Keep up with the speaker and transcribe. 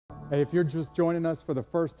Hey, if you're just joining us for the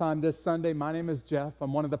first time this Sunday, my name is Jeff.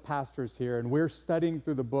 I'm one of the pastors here, and we're studying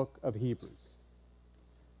through the book of Hebrews.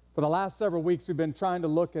 For the last several weeks, we've been trying to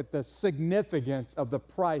look at the significance of the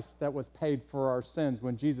price that was paid for our sins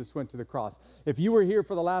when Jesus went to the cross. If you were here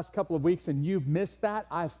for the last couple of weeks and you've missed that,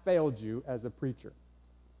 I failed you as a preacher.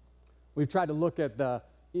 We've tried to look at the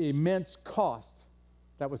immense cost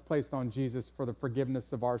that was placed on Jesus for the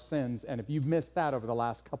forgiveness of our sins, and if you've missed that over the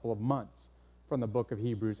last couple of months, from the book of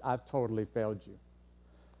Hebrews, I've totally failed you.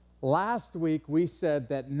 Last week, we said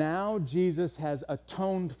that now Jesus has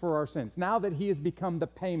atoned for our sins. Now that he has become the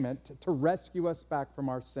payment to rescue us back from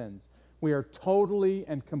our sins, we are totally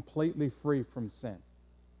and completely free from sin.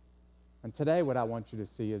 And today, what I want you to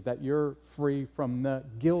see is that you're free from the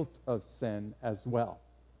guilt of sin as well.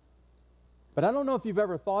 But I don't know if you've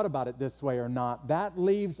ever thought about it this way or not. That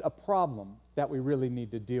leaves a problem that we really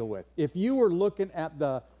need to deal with. If you were looking at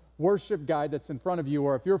the worship guide that's in front of you,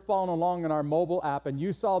 or if you're following along in our mobile app and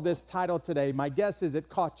you saw this title today, my guess is it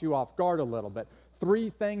caught you off guard a little bit.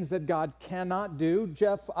 3 things that God cannot do.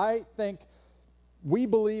 Jeff, I think we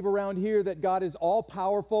believe around here that God is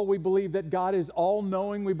all-powerful. We believe that God is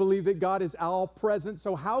all-knowing. We believe that God is all-present.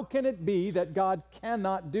 So how can it be that God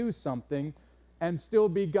cannot do something and still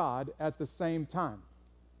be God at the same time?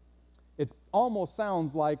 It almost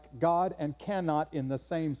sounds like God and cannot in the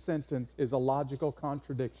same sentence is a logical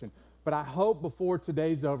contradiction. But I hope before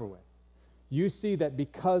today's over with, you see that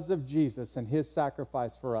because of Jesus and his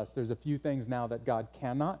sacrifice for us, there's a few things now that God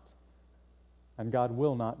cannot and God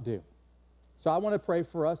will not do. So I want to pray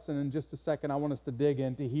for us, and in just a second, I want us to dig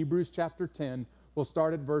into Hebrews chapter 10. We'll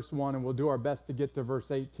start at verse 1, and we'll do our best to get to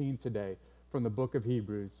verse 18 today from the book of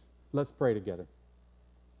Hebrews. Let's pray together.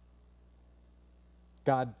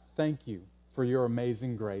 God, thank you for your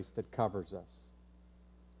amazing grace that covers us.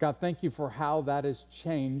 God, thank you for how that has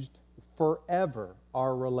changed forever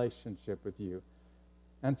our relationship with you.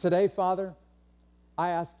 And today, Father, I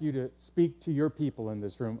ask you to speak to your people in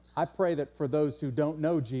this room. I pray that for those who don't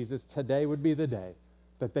know Jesus, today would be the day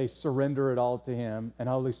that they surrender it all to him. And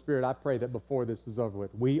Holy Spirit, I pray that before this is over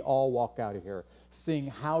with, we all walk out of here seeing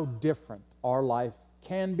how different our life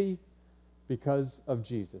can be because of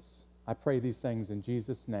Jesus. I pray these things in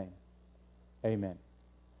Jesus' name. Amen.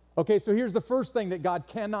 Okay, so here's the first thing that God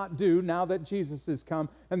cannot do now that Jesus has come.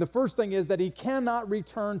 And the first thing is that he cannot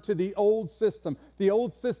return to the old system. The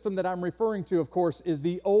old system that I'm referring to, of course, is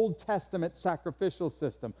the Old Testament sacrificial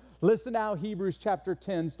system. Listen now, Hebrews chapter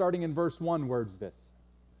 10, starting in verse 1, words this.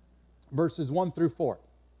 Verses 1 through 4.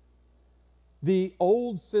 The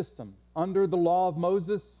old system under the law of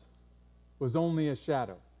Moses was only a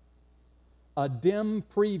shadow, a dim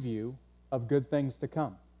preview of good things to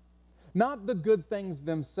come. Not the good things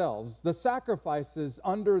themselves. The sacrifices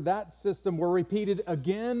under that system were repeated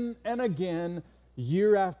again and again,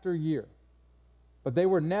 year after year. But they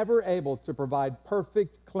were never able to provide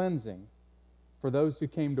perfect cleansing for those who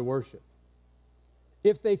came to worship.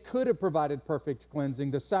 If they could have provided perfect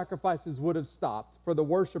cleansing, the sacrifices would have stopped, for the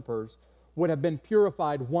worshipers would have been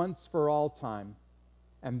purified once for all time,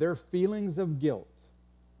 and their feelings of guilt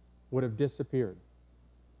would have disappeared.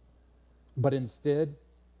 But instead,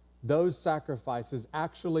 those sacrifices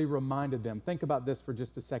actually reminded them. Think about this for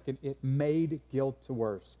just a second. It made guilt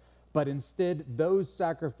worse. But instead, those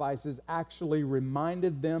sacrifices actually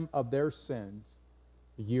reminded them of their sins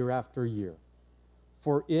year after year.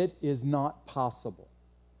 For it is not possible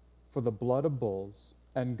for the blood of bulls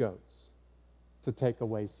and goats to take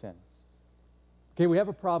away sins. Okay, we have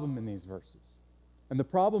a problem in these verses. And the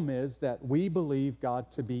problem is that we believe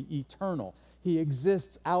God to be eternal. He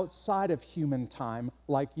exists outside of human time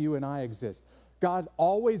like you and I exist. God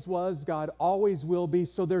always was, God always will be,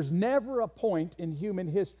 so there's never a point in human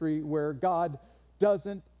history where God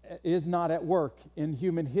is not at work in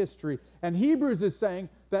human history. And Hebrews is saying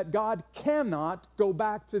that God cannot go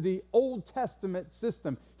back to the Old Testament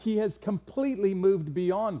system. He has completely moved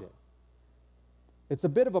beyond it. It's a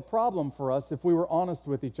bit of a problem for us if we were honest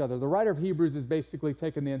with each other. The writer of Hebrews is basically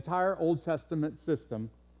taking the entire Old Testament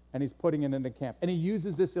system and he's putting it into camp. And he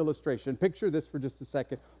uses this illustration. Picture this for just a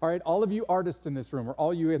second. All right, all of you artists in this room, or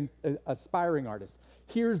all you aspiring artists,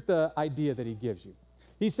 here's the idea that he gives you.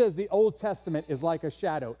 He says the Old Testament is like a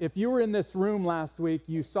shadow. If you were in this room last week,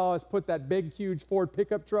 you saw us put that big, huge Ford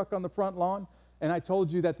pickup truck on the front lawn, and I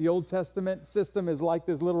told you that the Old Testament system is like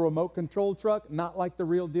this little remote control truck, not like the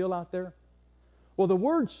real deal out there. Well, the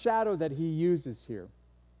word shadow that he uses here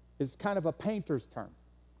is kind of a painter's term.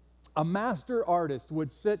 A master artist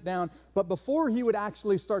would sit down, but before he would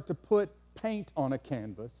actually start to put paint on a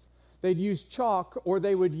canvas, they'd use chalk or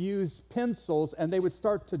they would use pencils, and they would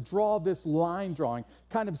start to draw this line drawing,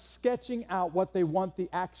 kind of sketching out what they want the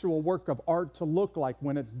actual work of art to look like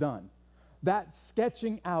when it's done. That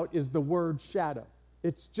sketching out is the word shadow.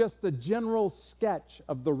 It's just the general sketch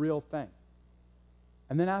of the real thing.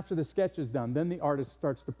 And then after the sketch is done, then the artist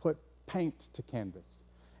starts to put paint to canvas.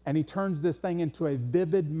 And he turns this thing into a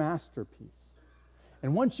vivid masterpiece.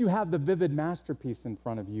 And once you have the vivid masterpiece in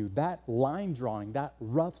front of you, that line drawing, that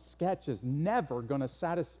rough sketch is never going to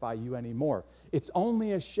satisfy you anymore. It's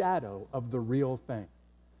only a shadow of the real thing.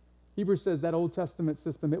 Hebrews says that Old Testament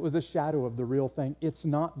system, it was a shadow of the real thing. It's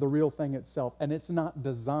not the real thing itself, and it's not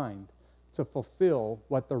designed to fulfill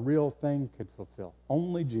what the real thing could fulfill.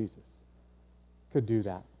 Only Jesus could do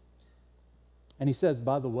that. And he says,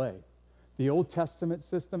 by the way, the Old Testament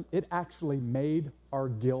system, it actually made our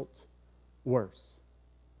guilt worse.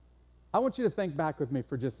 I want you to think back with me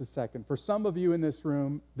for just a second. For some of you in this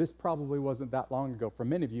room, this probably wasn't that long ago. For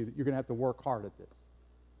many of you, you're going to have to work hard at this.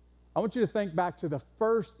 I want you to think back to the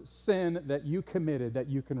first sin that you committed that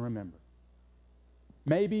you can remember.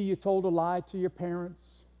 Maybe you told a lie to your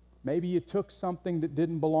parents. Maybe you took something that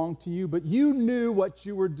didn't belong to you, but you knew what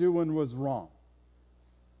you were doing was wrong.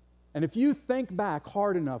 And if you think back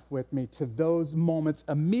hard enough with me to those moments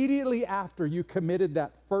immediately after you committed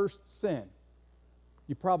that first sin,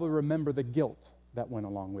 you probably remember the guilt that went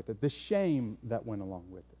along with it, the shame that went along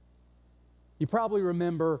with it. You probably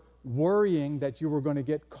remember worrying that you were going to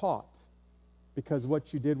get caught because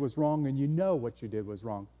what you did was wrong, and you know what you did was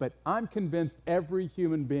wrong. But I'm convinced every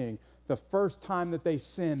human being, the first time that they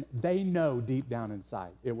sin, they know deep down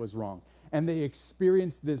inside it was wrong. And they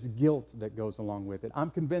experience this guilt that goes along with it.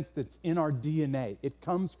 I'm convinced it's in our DNA. It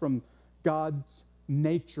comes from God's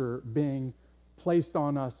nature being placed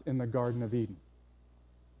on us in the Garden of Eden.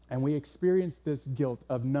 And we experience this guilt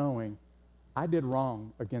of knowing, I did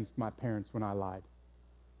wrong against my parents when I lied.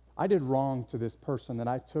 I did wrong to this person that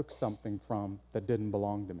I took something from that didn't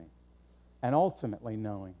belong to me. And ultimately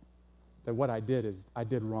knowing that what I did is I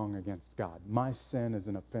did wrong against God. My sin is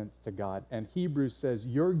an offense to God. And Hebrews says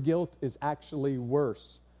your guilt is actually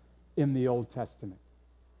worse in the Old Testament.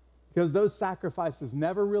 Because those sacrifices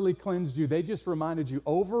never really cleansed you. They just reminded you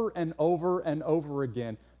over and over and over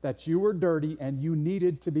again that you were dirty and you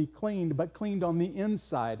needed to be cleaned, but cleaned on the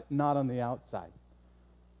inside, not on the outside.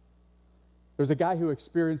 There's a guy who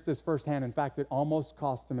experienced this firsthand. In fact, it almost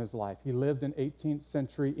cost him his life. He lived in 18th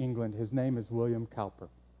century England. His name is William Cowper.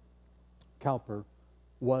 Cowper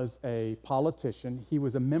was a politician. He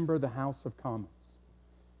was a member of the House of Commons.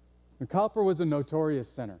 And Cowper was a notorious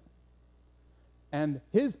sinner. And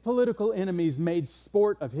his political enemies made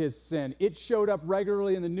sport of his sin. It showed up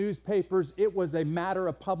regularly in the newspapers. It was a matter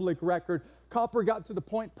of public record. Cowper got to the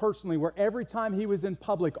point personally where every time he was in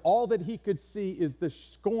public, all that he could see is the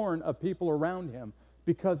scorn of people around him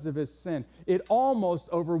because of his sin. It almost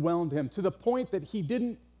overwhelmed him to the point that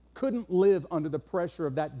he couldn't live under the pressure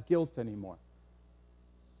of that guilt anymore.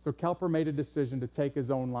 So Cowper made a decision to take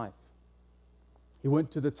his own life. He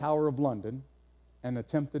went to the Tower of London and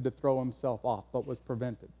attempted to throw himself off, but was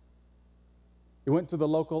prevented. He went to the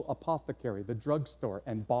local apothecary, the drugstore,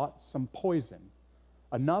 and bought some poison,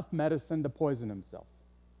 enough medicine to poison himself.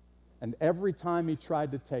 And every time he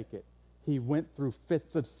tried to take it, he went through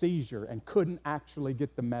fits of seizure and couldn't actually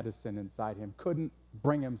get the medicine inside him, couldn't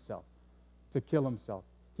bring himself to kill himself.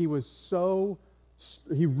 He wrestled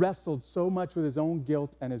so much with his own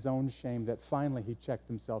guilt and his own shame that finally he checked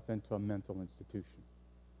himself into a mental institution.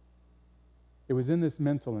 It was in this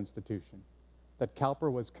mental institution that Cowper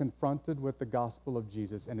was confronted with the gospel of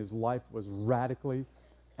Jesus, and his life was radically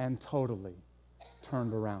and totally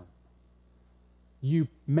turned around. You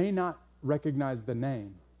may not recognize the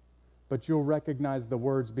name, but you'll recognize the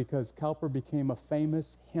words because Cowper became a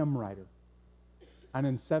famous hymn writer. And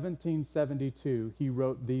in 1772, he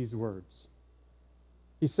wrote these words.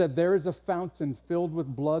 He said, "There is a fountain filled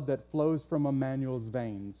with blood that flows from Emmanuel's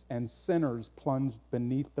veins, and sinners plunged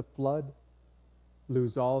beneath the flood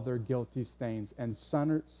lose all their guilty stains." And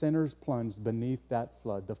sinners plunged beneath that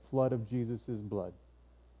flood, the flood of Jesus' blood,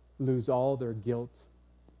 lose all their guilt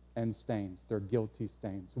and stains, their guilty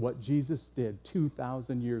stains. What Jesus did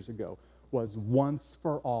 2,000 years ago was once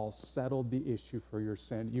for all settled the issue for your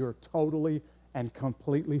sin. You are totally and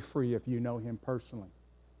completely free if you know him personally.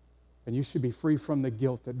 And you should be free from the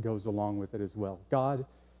guilt that goes along with it as well. God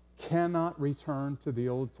cannot return to the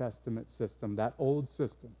Old Testament system, that old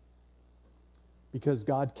system, because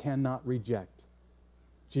God cannot reject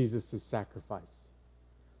Jesus' sacrifice.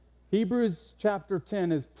 Hebrews chapter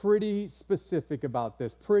 10 is pretty specific about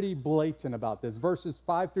this, pretty blatant about this. Verses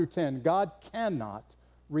 5 through 10, God cannot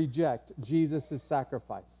reject Jesus'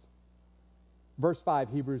 sacrifice. Verse 5,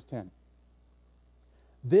 Hebrews 10.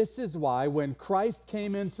 This is why when Christ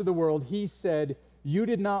came into the world, he said, you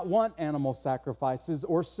did not want animal sacrifices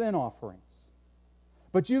or sin offerings,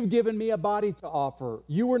 but you've given me a body to offer.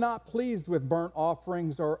 You were not pleased with burnt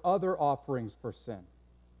offerings or other offerings for sin.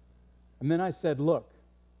 And then I said, look,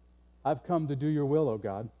 I've come to do your will, O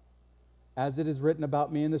God, as it is written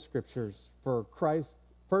about me in the scriptures. For Christ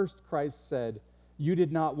said, you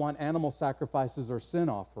did not want animal sacrifices or sin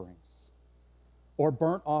offerings, or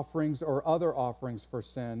burnt offerings or other offerings for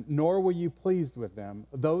sin, nor were you pleased with them,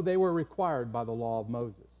 though they were required by the law of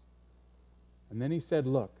Moses. And then he said,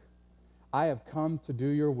 look, I have come to do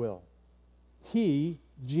your will. He,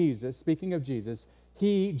 Jesus, speaking of Jesus,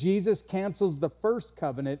 Jesus cancels the first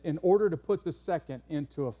covenant in order to put the second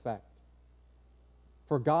into effect.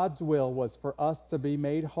 For God's will was for us to be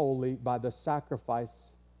made holy by the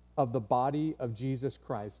sacrifice of the body of Jesus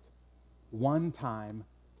Christ, one time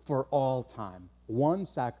for all time. One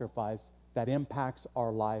sacrifice that impacts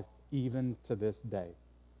our life even to this day.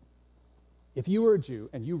 If you were a Jew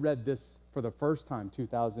and you read this for the first time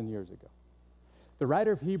 2,000 years ago, the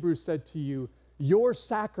writer of Hebrews said to you, your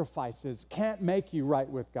sacrifices can't make you right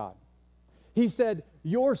with God. He said,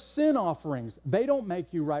 your sin offerings, they don't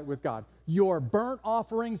make you right with God. Your burnt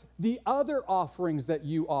offerings, the other offerings that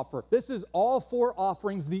you offer. This is all four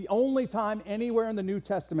offerings, the only time anywhere in the New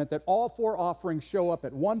Testament that all four offerings show up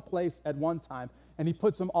at one place at one time. And he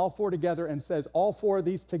puts them all four together and says, all four of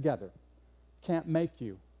these together can't make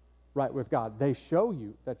you right with God. They show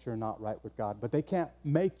you that you're not right with God, but they can't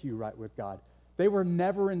make you right with God. They were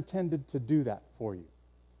never intended to do that for you.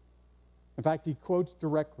 In fact, he quotes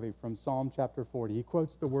directly from Psalm chapter 40. He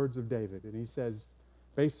quotes the words of David, and he says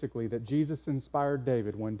basically that Jesus inspired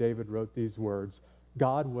David when David wrote these words.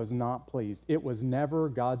 God was not pleased. It was never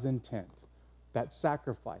God's intent that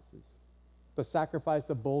sacrifices, the sacrifice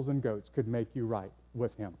of bulls and goats, could make you right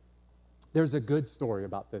with him. There's a good story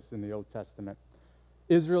about this in the Old Testament.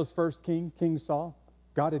 Israel's first king, King Saul,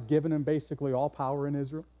 God had given him basically all power in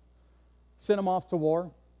Israel, sent him off to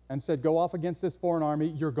war, and said, go off against this foreign army.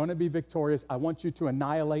 You're going to be victorious. I want you to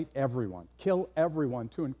annihilate everyone, kill everyone,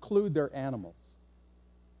 to include their animals.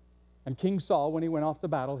 And King Saul, when he went off to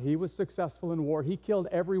battle, he was successful in war. He killed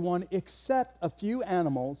everyone except a few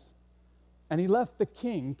animals, and he left the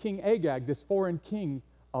king, King Agag, this foreign king,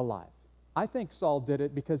 alive. I think Saul did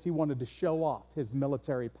it because he wanted to show off his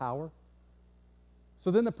military power.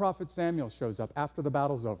 So then the prophet Samuel shows up after the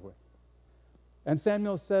battle's over with. And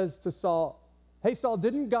Samuel says to Saul, hey, Saul,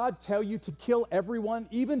 didn't God tell you to kill everyone,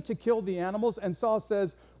 even to kill the animals? And Saul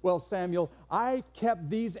says, well, Samuel, I kept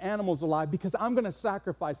these animals alive because I'm going to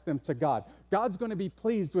sacrifice them to God. God's going to be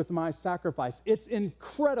pleased with my sacrifice. It's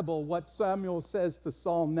incredible what Samuel says to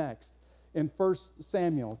Saul next in 1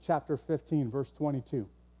 Samuel chapter 15, verse 22.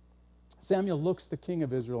 Samuel looks the king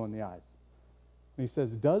of Israel in the eyes. And he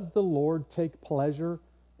says, does the Lord take pleasure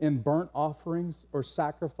in burnt offerings or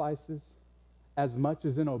sacrifices as much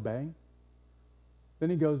as in obeying? Then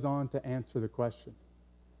he goes on to answer the question.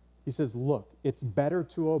 He says, look, it's better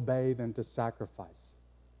to obey than to sacrifice.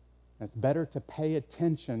 And it's better to pay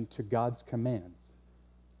attention to God's commands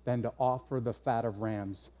than to offer the fat of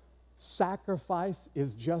rams. Sacrifice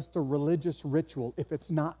is just a religious ritual if it's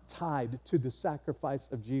not tied to the sacrifice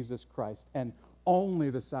of Jesus Christ. And only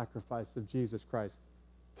the sacrifice of Jesus Christ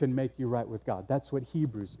can make you right with God. That's what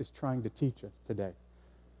Hebrews is trying to teach us today.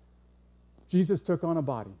 Jesus took on a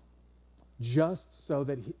body just so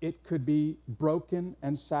that it could be broken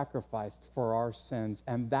and sacrificed for our sins.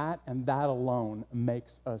 And that alone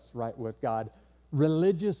makes us right with God.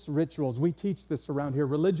 Religious rituals, we teach this around here.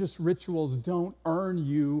 Religious rituals don't earn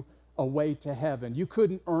you a way to heaven. You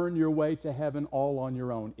couldn't earn your way to heaven all on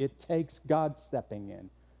your own. It takes God stepping in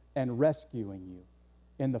and rescuing you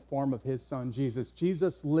in the form of his son, Jesus.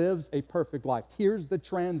 Jesus lives a perfect life. Here's the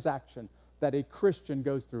transaction that a Christian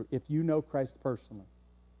goes through if you know Christ personally.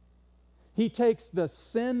 He takes the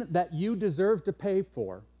sin that you deserve to pay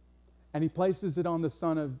for, and he places it on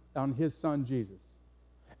on his son Jesus.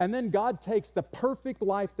 And then God takes the perfect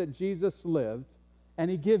life that Jesus lived, and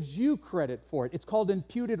he gives you credit for it. It's called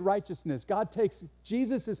imputed righteousness. God takes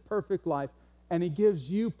Jesus' perfect life, and he gives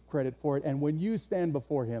you credit for it. And when you stand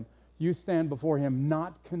before him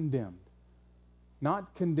not condemned.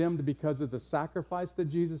 Not condemned because of the sacrifice that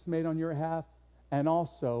Jesus made on your behalf, and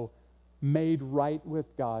also made right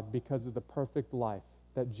with God because of the perfect life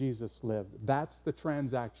that Jesus lived. That's the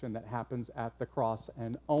transaction that happens at the cross,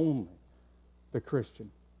 and only the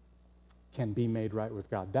Christian can be made right with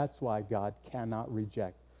God. That's why God cannot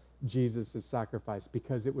reject Jesus' sacrifice,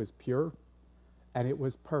 because it was pure and it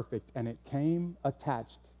was perfect, and it came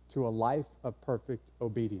attached to a life of perfect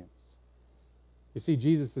obedience. You see,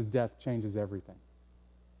 Jesus' death changes everything.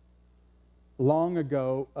 Long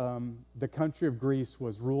ago, the country of Greece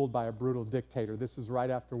was ruled by a brutal dictator. This is right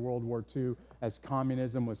after World War II, as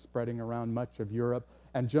communism was spreading around much of Europe.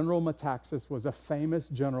 And General Metaxas was a famous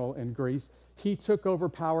general in Greece. He took over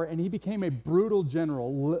power, and he became a brutal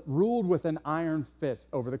general, ruled with an iron fist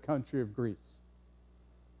over the country of Greece.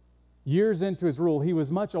 Years into his rule, he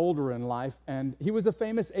was much older in life, and he was a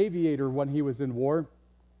famous aviator when he was in war.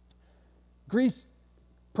 Greece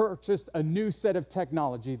purchased a new set of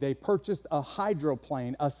technology. They purchased a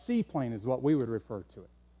hydroplane, a seaplane is what we would refer to it.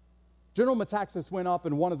 General Metaxas went up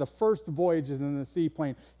in one of the first voyages in the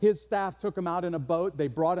seaplane. His staff took him out in a boat. They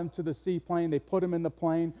brought him to the seaplane. They put him in the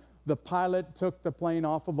plane. The pilot took the plane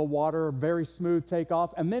off of the water, very smooth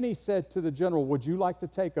takeoff. And then he said to the general, would you like to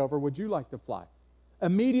take over? Would you like to fly?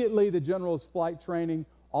 Immediately, the general's flight training,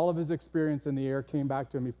 all of his experience in the air came back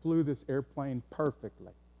to him. He flew this airplane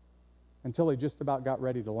perfectly until he just about got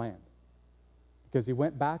ready to land. Because he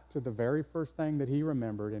went back to the very first thing that he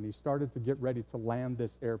remembered, and he started to get ready to land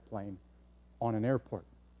this airplane on an airport.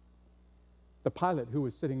 The pilot who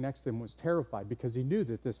was sitting next to him was terrified because he knew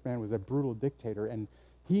that this man was a brutal dictator, and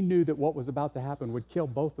he knew that what was about to happen would kill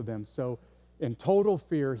both of them. So in total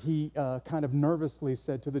fear, he kind of nervously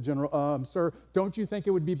said to the general, sir, don't you think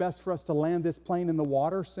it would be best for us to land this plane in the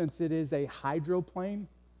water since it is a hydroplane?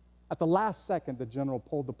 At the last second, the general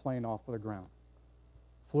pulled the plane off of the ground,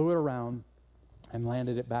 flew it around, and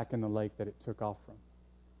landed it back in the lake that it took off from.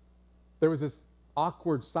 There was this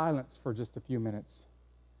awkward silence for just a few minutes.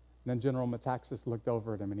 And then General Metaxas looked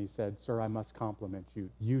over at him and he said, sir, I must compliment you.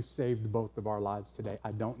 You saved both of our lives today.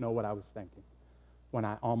 I don't know what I was thinking when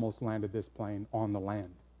I almost landed this plane on the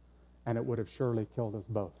land, and it would have surely killed us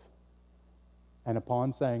both. And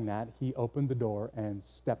upon saying that, he opened the door and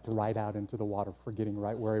stepped right out into the water, forgetting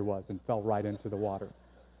right where he was, and fell right into the water.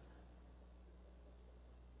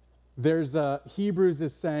 There's Hebrews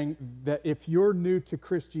is saying that if you're new to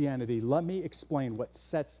Christianity, let me explain what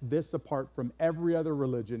sets this apart from every other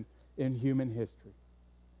religion in human history.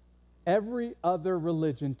 Every other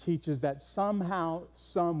religion teaches that somehow,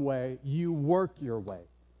 some way, you work your way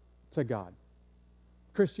to God.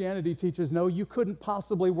 Christianity teaches, no, you couldn't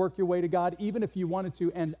possibly work your way to God even if you wanted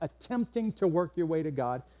to, and attempting to work your way to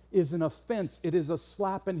God is an offense. It is a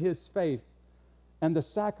slap in his face and the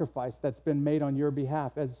sacrifice that's been made on your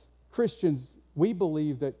behalf. As Christians, we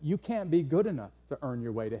believe that you can't be good enough to earn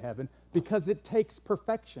your way to heaven because it takes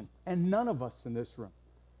perfection, and none of us in this room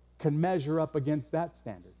can measure up against that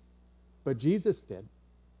standard. But Jesus did.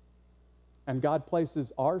 And God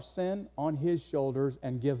places our sin on his shoulders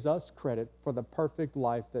and gives us credit for the perfect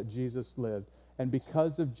life that Jesus lived. And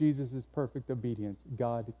because of Jesus' perfect obedience,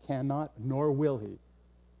 God cannot, nor will he,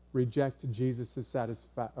 reject Jesus'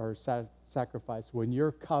 sacrifice. When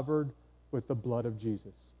you're covered with the blood of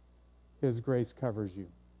Jesus, his grace covers you.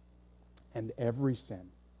 And every sin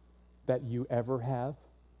that you ever have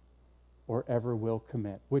or ever will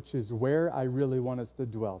commit, which is where I really want us to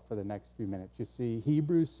dwell for the next few minutes. You see,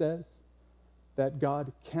 Hebrews says that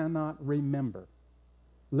God cannot remember.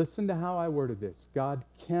 Listen to how I worded this. God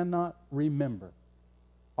cannot remember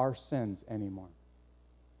our sins anymore.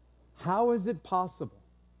 How is it possible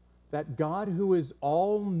that God, who is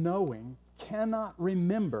all-knowing, cannot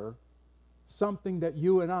remember something that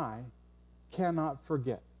you and I cannot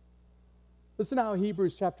forget? Listen to how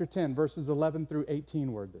Hebrews chapter 10, verses 11 through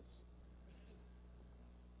 18 word this.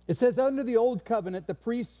 It says, under the old covenant, the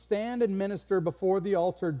priests stand and minister before the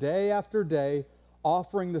altar day after day,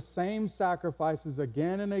 offering the same sacrifices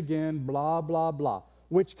again and again, blah, blah, blah,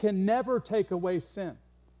 which can never take away sin.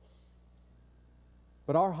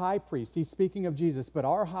 But our high priest, he's speaking of Jesus, but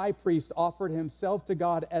our high priest offered himself to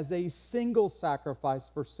God as a single sacrifice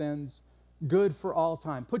for sins, good for all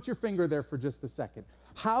time. Put your finger there for just a second.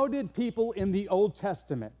 How did people in the Old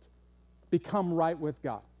Testament become right with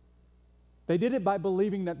God? They did it by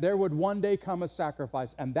believing that there would one day come a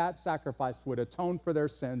sacrifice, and that sacrifice would atone for their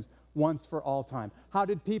sins once for all time. How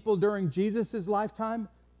did people during Jesus' lifetime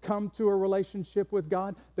come to a relationship with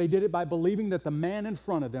God? They did it by believing that the man in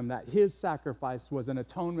front of them, that his sacrifice was an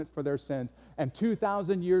atonement for their sins. And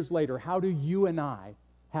 2,000 years later, how do you and I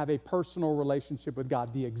have a personal relationship with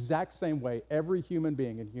God the exact same way every human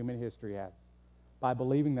being in human history has? By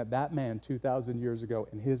believing that that man 2,000 years ago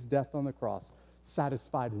in his death on the cross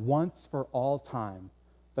satisfied once for all time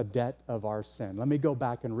the debt of our sin. Let me go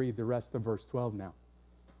back and read the rest of verse 12 now.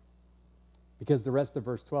 Because the rest of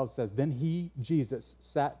verse 12 says, then he, Jesus,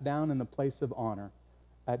 sat down in the place of honor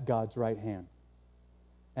at God's right hand.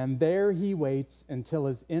 And there he waits until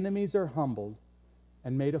his enemies are humbled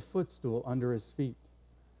and made a footstool under his feet.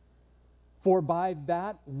 For by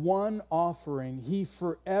that one offering, he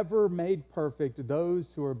forever made perfect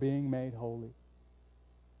those who are being made holy.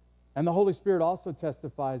 And the Holy Spirit also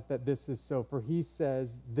testifies that this is so, for he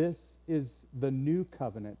says, this is the new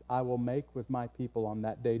covenant I will make with my people on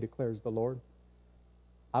that day, declares the Lord.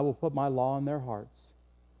 I will put my law in their hearts,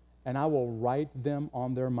 and I will write them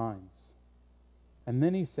on their minds. And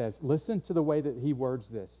then he says, listen to the way that he words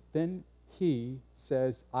this. Then he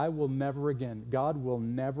says, I will never again, God will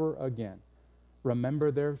never again remember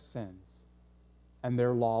their sins and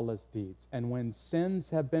their lawless deeds. And when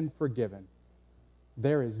sins have been forgiven,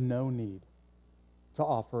 there is no need to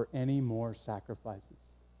offer any more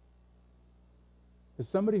sacrifices. Has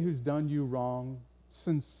somebody who's done you wrong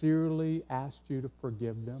sincerely asked you to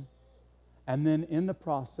forgive them? And then in the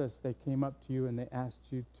process, they came up to you and they asked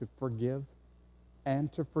you to forgive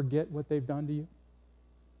and to forget what they've done to you?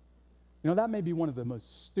 You know, that may be one of the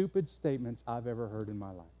most stupid statements I've ever heard in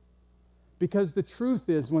my life. Because the truth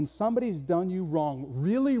is, when somebody's done you wrong,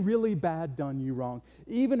 really, really bad done you wrong,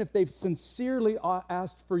 even if they've sincerely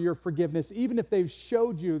asked for your forgiveness, even if they've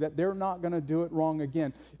showed you that they're not going to do it wrong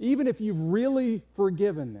again, even if you've really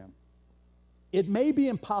forgiven them, it may be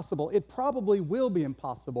impossible, it probably will be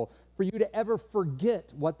impossible for you to ever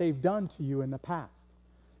forget what they've done to you in the past.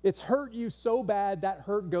 It's hurt you so bad, that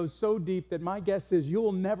hurt goes so deep that my guess is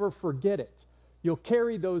you'll never forget it. You'll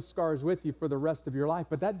carry those scars with you for the rest of your life,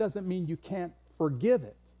 but that doesn't mean you can't forgive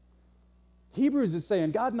it. Hebrews is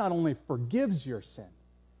saying God not only forgives your sin,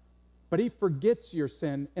 but he forgets your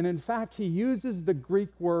sin. And in fact, he uses the Greek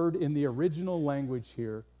word in the original language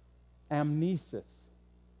here, amnesis.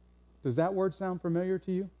 Does that word sound familiar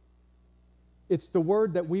to you? It's the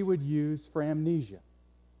word that we would use for amnesia.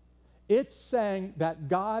 It's saying that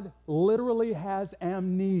God literally has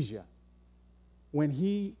amnesia when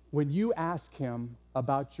you ask him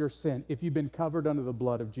about your sin, if you've been covered under the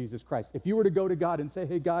blood of Jesus Christ. If you were to go to God and say,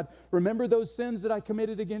 hey, God, remember those sins that I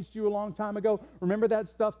committed against you a long time ago? Remember that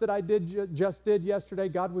stuff that I just did yesterday?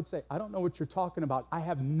 God would say, I don't know what you're talking about. I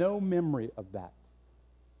have no memory of that.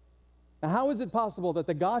 Now, how is it possible that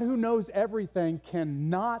the God who knows everything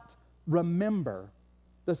cannot remember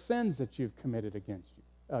the sins that you've committed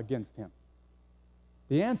against him?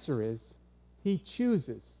 The answer is, he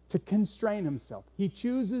chooses to constrain himself. He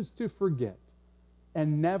chooses to forget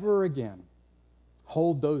and never again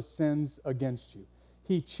hold those sins against you.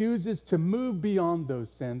 He chooses to move beyond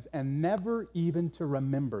those sins and never even to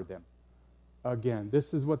remember them again.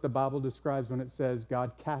 This is what the Bible describes when it says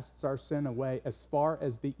God casts our sin away as far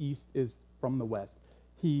as the east is from the west.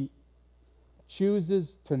 He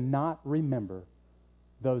chooses to not remember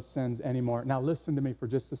those sins anymore. Now listen to me for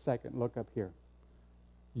just a second. Look up here.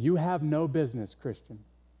 You have no business, Christian,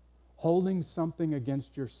 holding something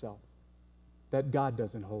against yourself that God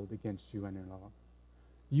doesn't hold against you any longer.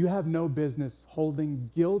 You have no business holding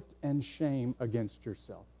guilt and shame against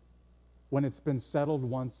yourself when it's been settled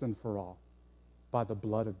once and for all by the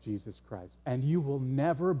blood of Jesus Christ. And you will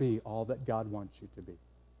never be all that God wants you to be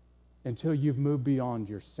until you've moved beyond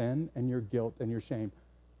your sin and your guilt and your shame,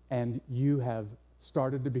 and you have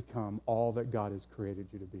started to become all that God has created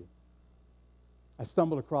you to be. I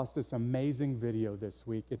stumbled across this amazing video this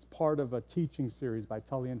week. It's part of a teaching series by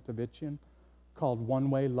Tullian Tavitian called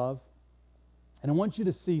One Way Love. And I want you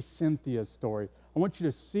to see Cynthia's story. I want you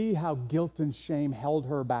to see how guilt and shame held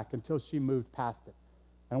her back until she moved past it.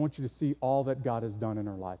 And I want you to see all that God has done in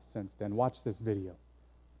her life since then. Watch this video.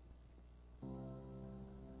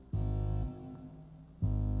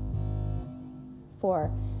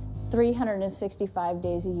 For 365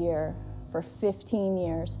 days a year, for 15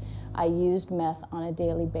 years, I used meth on a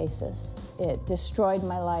daily basis. It destroyed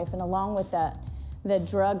my life, and along with that, the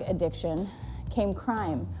drug addiction came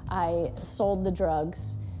crime. I sold the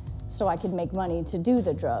drugs so I could make money to do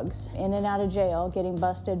the drugs. In and out of jail, getting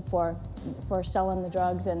busted for selling the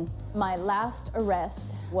drugs, and my last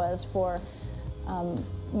arrest was for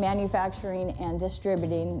manufacturing and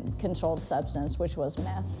distributing controlled substance, which was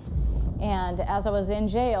meth. And as I was in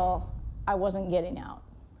jail, I wasn't getting out.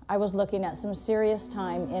 I was looking at some serious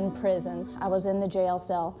time in prison. I was in the jail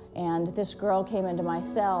cell, and this girl came into my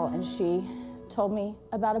cell, and she told me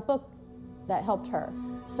about a book that helped her.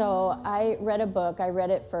 So I read a book. I read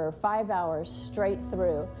it for 5 hours straight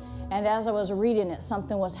through. And as I was reading it,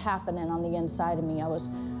 something was happening on the inside of me. I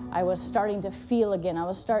was starting to feel again. I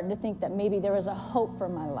was starting to think that maybe there was a hope for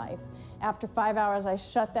my life. After 5 hours, I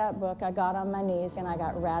shut that book, I got on my knees, and I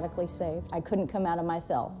got radically saved. I couldn't come out of my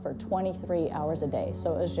cell for 23 hours a day,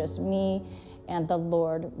 so it was just me and the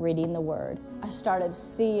Lord reading the Word. I started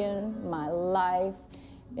seeing my life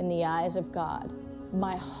in the eyes of God.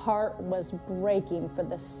 My heart was breaking for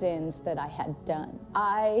the sins that I had done.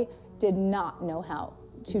 I did not know how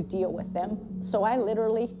to deal with them. So I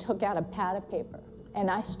literally took out a pad of paper and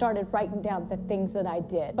I started writing down the things that I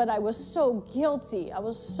did. But I was so guilty. I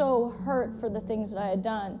was so hurt for the things that I had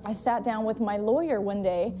done. I sat down with my lawyer one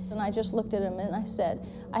day and I just looked at him and I said,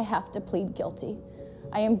 I have to plead guilty.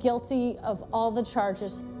 I am guilty of all the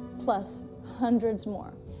charges plus hundreds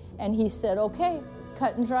more. And he said, okay,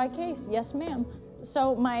 cut and dry case. Yes, ma'am.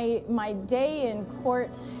 So my day in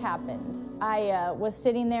court happened. I was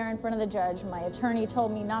sitting there in front of the judge. My attorney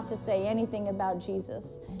told me not to say anything about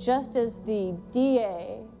Jesus. Just as the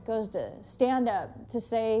DA goes to stand up to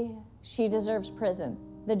say she deserves prison,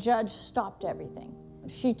 the judge stopped everything.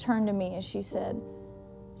 She turned to me and she said,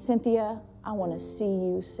 Cynthia, I want to see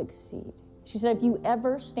you succeed. She said, if you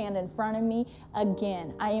ever stand in front of me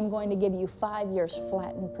again, I am going to give you 5 years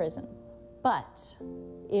flat in prison. But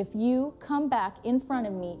if you come back in front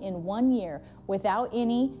of me in 1 year without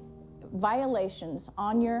any violations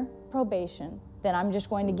on your probation, then I'm just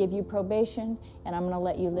going to give you probation and I'm going to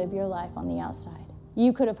let you live your life on the outside.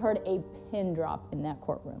 You could have heard a pin drop in that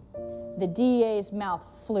courtroom. The DA's mouth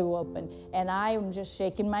flew open and I am just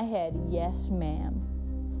shaking my head, yes, ma'am.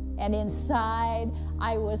 And inside,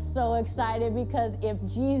 I was so excited because if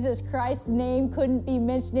Jesus Christ's name couldn't be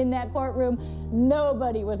mentioned in that courtroom,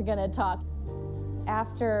 nobody was going to talk.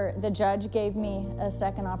 After the judge gave me a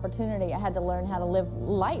second opportunity, I had to learn how to live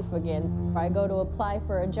life again. I go to apply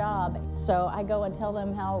for a job, so I go and tell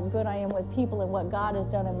them how good I am with people and what God has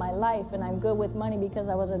done in my life, and I'm good with money because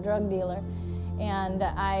I was a drug dealer. And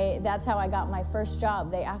that's how I got my first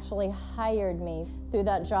job. They actually hired me. Through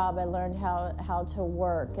that job, I learned how to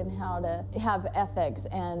work and how to have ethics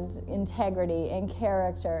and integrity and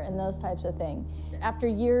character and those types of things. After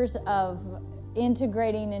years of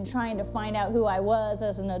integrating and trying to find out who I was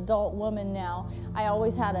as an adult woman now, I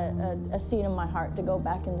always had a seed in my heart to go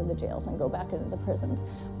back into the jails and go back into the prisons.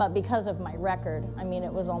 But because of my record, I mean,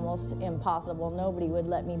 it was almost impossible. Nobody would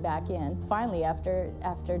let me back in. Finally, after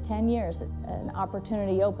 10 years, an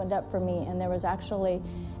opportunity opened up for me, and there was actually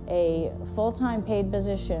a full-time paid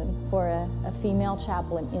position for a female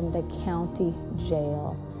chaplain in the county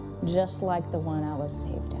jail, just like the one I was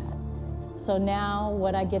saved at. So now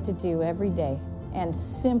what I get to do every day, and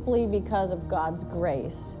simply because of God's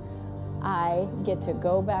grace, I get to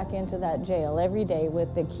go back into that jail every day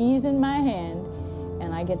with the keys in my hand,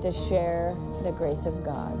 and I get to share the grace of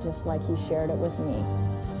God, just like He shared it with me.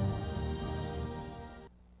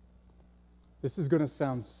 This is going to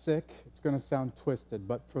sound sick, it's going to sound twisted,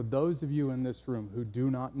 but for those of you in this room who do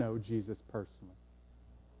not know Jesus personally,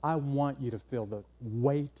 I want you to feel the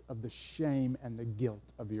weight of the shame and the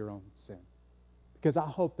guilt of your own sin. Because I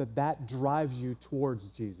hope that drives you towards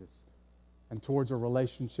Jesus and towards a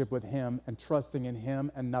relationship with Him and trusting in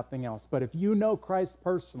Him and nothing else. But if you know Christ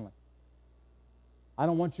personally, I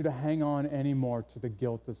don't want you to hang on anymore to the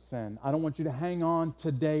guilt of sin. I don't want you to hang on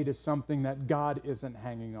today to something that God isn't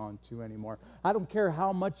hanging on to anymore. I don't care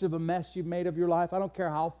how much of a mess you've made of your life. I don't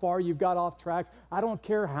care how far you've got off track. I don't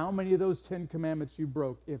care how many of those 10 commandments you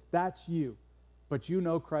broke. If that's you, but you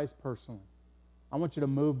know Christ personally, I want you to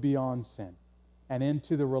move beyond sin and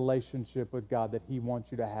into the relationship with God that He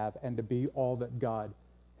wants you to have and to be all that God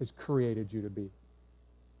has created you to be.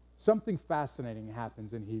 Something fascinating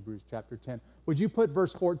happens in Hebrews chapter 10. Would you put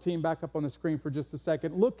verse 14 back up on the screen for just a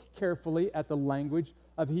second? Look carefully at the language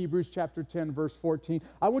of Hebrews chapter 10, verse 14.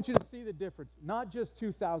 I want you to see the difference, not just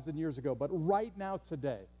 2,000 years ago, but right now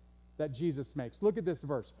today that Jesus makes. Look at this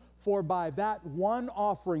verse. For by that one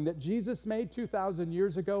offering that Jesus made 2,000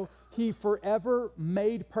 years ago, He forever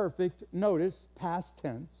made perfect, notice, past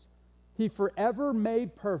tense, He forever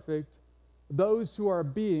made perfect those who are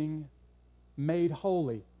being made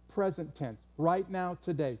holy. Present tense, right now,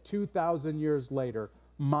 today, 2,000 years later,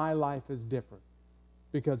 my life is different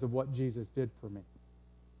because of what Jesus did for me.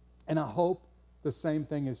 And I hope the same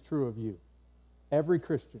thing is true of you. Every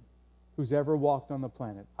Christian who's ever walked on the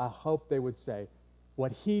planet, I hope they would say,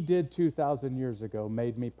 what He did 2,000 years ago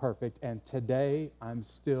made me perfect, and today I'm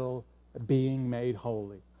still being made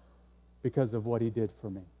holy because of what He did for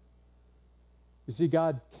me. You see,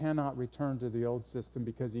 God cannot return to the old system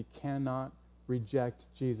because He cannot reject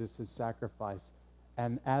Jesus' sacrifice.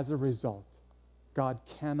 And as a result, God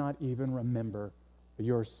cannot even remember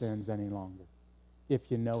your sins any longer if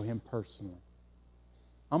you know Him personally.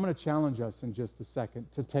 I'm going to challenge us in just a second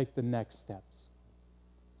to take the next steps.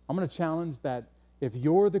 I'm going to challenge that if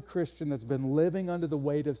you're the Christian that's been living under the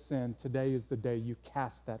weight of sin, today is the day you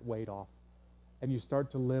cast that weight off and you start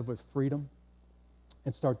to live with freedom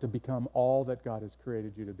and start to become all that God has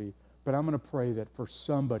created you to be. But I'm going to pray that for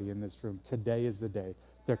somebody in this room, today is the day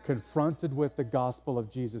they're confronted with the gospel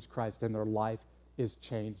of Jesus Christ and their life is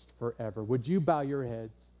changed forever. Would you bow your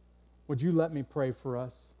heads? Would you let me pray for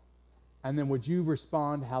us? And then would you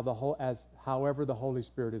respond however the Holy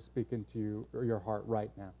Spirit is speaking to you or your heart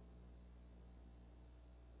right now?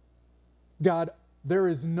 God, there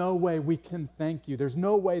is no way we can thank you. There's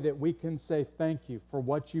no way that we can say thank you for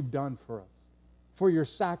what you've done for us, for your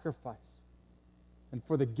sacrifice, and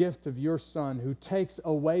for the gift of your Son who takes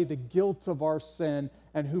away the guilt of our sin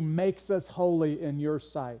and who makes us holy in your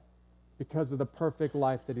sight because of the perfect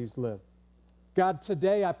life that he's lived. God,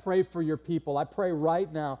 today I pray for your people. I pray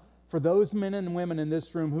right now for those men and women in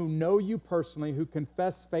this room who know you personally, who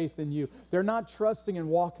confess faith in you. They're not trusting in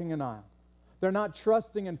walking an aisle. They're not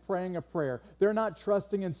trusting in praying a prayer. They're not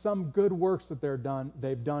trusting in some good works that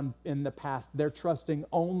they've done in the past. They're trusting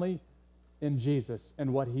only in Jesus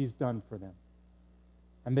and what he's done for them.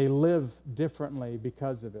 And they live differently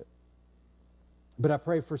because of it. But I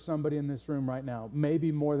pray for somebody in this room right now,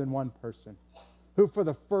 maybe more than one person, who for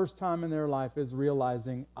the first time in their life is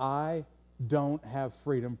realizing, I don't have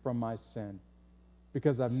freedom from my sin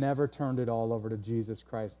because I've never turned it all over to Jesus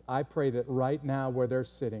Christ. I pray that right now where they're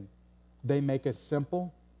sitting, they make a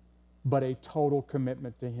simple but a total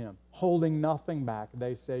commitment to him, holding nothing back.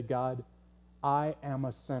 They say, God, I am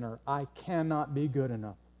a sinner. I cannot be good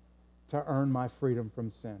enough to earn my freedom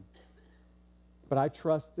from sin. But I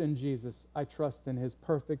trust in Jesus. I trust in his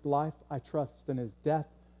perfect life. I trust in his death.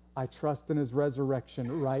 I trust in his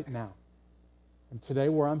resurrection right now. And today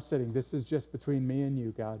where I'm sitting, this is just between me and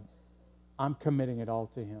you, God. I'm committing it all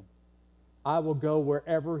to him. I will go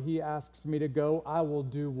wherever he asks me to go. I will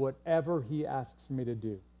do whatever he asks me to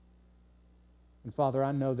do. And Father,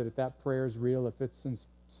 I know that if that prayer is real, if it's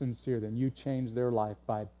sincere, then you change their life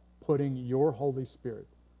by putting your Holy Spirit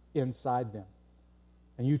inside them.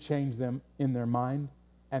 And you change them in their mind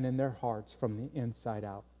and in their hearts from the inside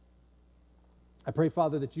out. I pray,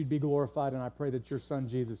 Father, that you'd be glorified, and I pray that your Son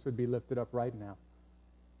Jesus would be lifted up right now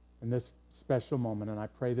in this special moment. And I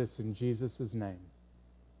pray this in Jesus' name.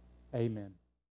 Amen.